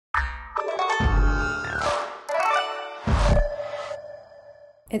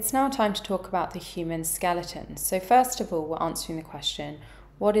It's now time to talk about the human skeleton. So first of all, we're answering the question,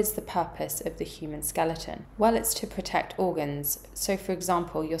 what is the purpose of the human skeleton? Well, it's to protect organs. So for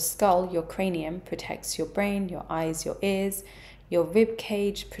example, your skull, your cranium protects your brain, your eyes, your ears, your rib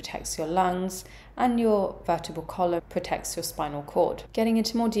cage protects your lungs, and your vertebral column protects your spinal cord. Getting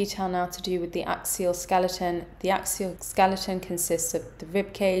into more detail now to do with the axial skeleton. The axial skeleton consists of the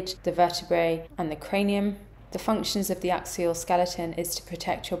rib cage, the vertebrae, and the cranium. The functions of the axial skeleton is to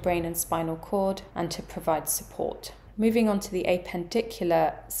protect your brain and spinal cord and to provide support. Moving on to the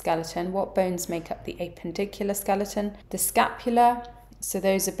appendicular skeleton, what bones make up the appendicular skeleton? The scapula, so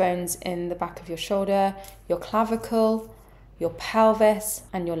those are bones in the back of your shoulder, your clavicle, your pelvis,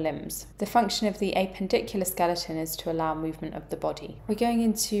 and your limbs. The function of the appendicular skeleton is to allow movement of the body. We're going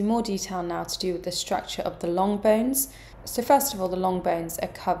into more detail now to do with the structure of the long bones. So first of all, the long bones are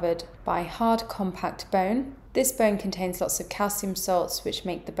covered by hard, compact bone. This bone contains lots of calcium salts which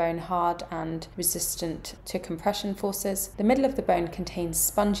make the bone hard and resistant to compression forces. The middle of the bone contains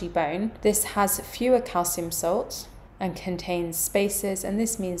spongy bone. This has fewer calcium salts and contains spaces, and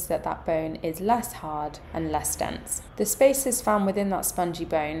this means that that bone is less hard and less dense. The spaces found within that spongy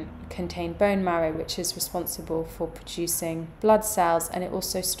bone contain bone marrow, which is responsible for producing blood cells, and it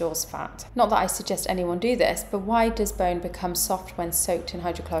also stores fat. Not that I suggest anyone do this, but why does bone become soft when soaked in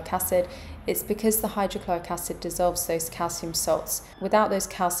hydrochloric acid? It's because the hydrochloric acid dissolves those calcium salts. Without those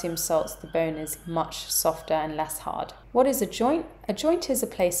calcium salts, the bone is much softer and less hard. What is a joint? A joint is a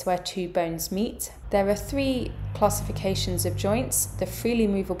place where two bones meet. There are three classifications of joints: the freely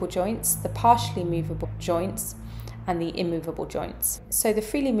movable joints, the partially movable joints, and the immovable joints. So the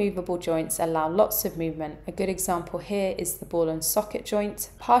freely movable joints allow lots of movement. A good example here is the ball and socket joint.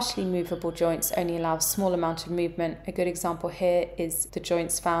 Partially movable joints only allow a small amount of movement. A good example here is the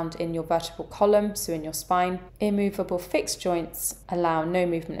joints found in your vertebral column, so in your spine. Immovable fixed joints allow no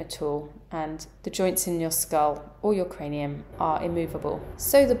movement at all, and the joints in your skull or your cranium are immovable.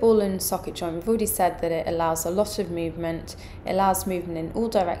 So the ball and socket joint, we've already said that it allows a lot of movement. It allows movement in all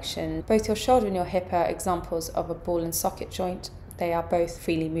directions. Both your shoulder and your hip are examples of a ball and socket joint. They are both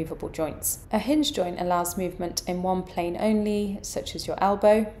freely movable joints. A hinge joint allows movement in one plane only, such as your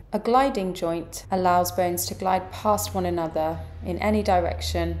elbow. A gliding joint allows bones to glide past one another in any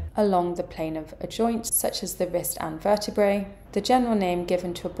direction along the plane of a joint, such as the wrist and vertebrae. The general name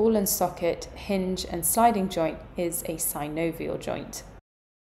given to a ball and socket, hinge, and sliding joint is a synovial joint.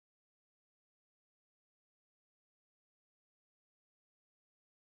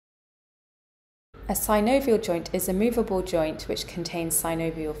 A synovial joint is a movable joint which contains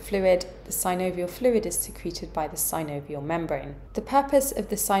synovial fluid. The synovial fluid is secreted by the synovial membrane. The purpose of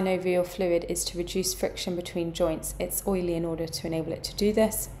the synovial fluid is to reduce friction between joints. It's oily in order to enable it to do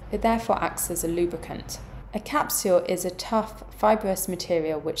this. It therefore acts as a lubricant. A capsule is a tough, fibrous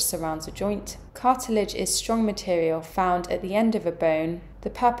material which surrounds a joint. Cartilage is strong material found at the end of a bone. The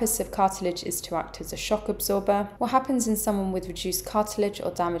purpose of cartilage is to act as a shock absorber. What happens in someone with reduced cartilage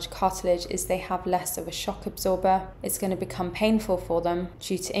or damaged cartilage is they have less of a shock absorber. It's going to become painful for them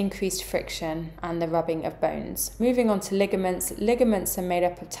due to increased friction and the rubbing of bones. Moving on to ligaments. Ligaments are made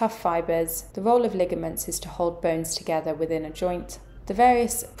up of tough fibers. The role of ligaments is to hold bones together within a joint. The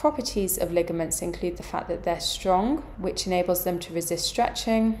various properties of ligaments include the fact that they're strong, which enables them to resist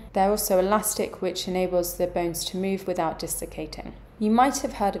stretching. They're also elastic, which enables the bones to move without dislocating. You might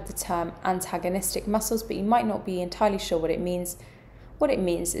have heard of the term antagonistic muscles, but you might not be entirely sure what it means. What it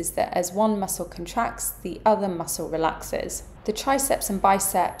means is that as one muscle contracts, the other muscle relaxes. The triceps and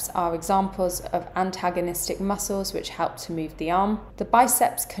biceps are examples of antagonistic muscles which help to move the arm. The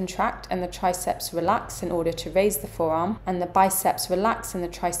biceps contract and the triceps relax in order to raise the forearm, and the biceps relax and the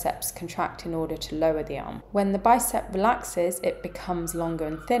triceps contract in order to lower the arm. When the bicep relaxes, it becomes longer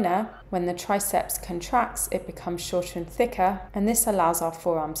and thinner. When the triceps contracts, it becomes shorter and thicker, and this allows our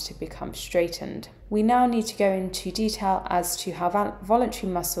forearms to become straightened. We now need to go into detail as to how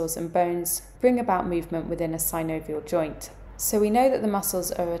voluntary muscles and bones bring about movement within a synovial joint. So we know that the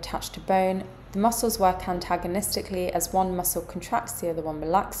muscles are attached to bone. The muscles work antagonistically as one muscle contracts, the other one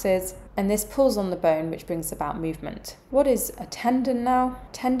relaxes, and this pulls on the bone, which brings about movement. What is a tendon now?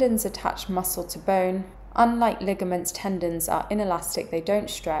 Tendons attach muscle to bone. Unlike ligaments, tendons are inelastic, they don't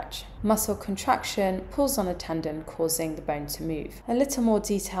stretch. Muscle contraction pulls on a tendon, causing the bone to move. A little more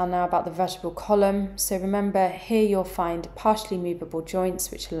detail now about the vertebral column. So remember, here you'll find partially movable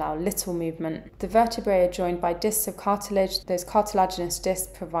joints which allow little movement. The vertebrae are joined by discs of cartilage. Those cartilaginous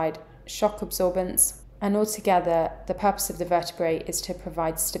discs provide shock absorbance. And altogether, the purpose of the vertebrae is to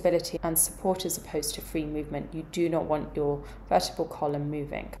provide stability and support as opposed to free movement. You do not want your vertebral column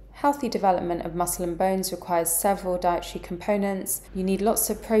moving. Healthy development of muscle and bones requires several dietary components. You need lots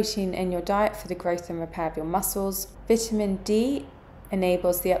of protein in your diet for the growth and repair of your muscles. Vitamin D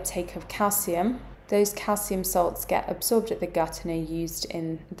enables the uptake of calcium. Those calcium salts get absorbed at the gut and are used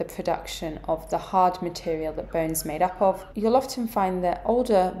in the production of the hard material that bone's made up of. You'll often find that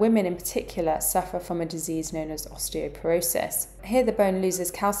older women in particular suffer from a disease known as osteoporosis. Here the bone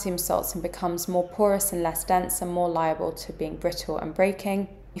loses calcium salts and becomes more porous and less dense and more liable to being brittle and breaking.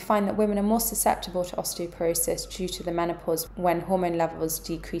 You find that women are more susceptible to osteoporosis due to the menopause when hormone levels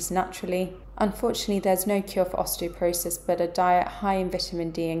decrease naturally. Unfortunately, there's no cure for osteoporosis, but a diet high in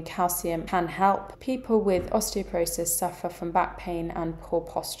vitamin D and calcium can help. People with osteoporosis suffer from back pain and poor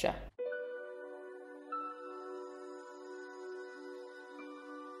posture.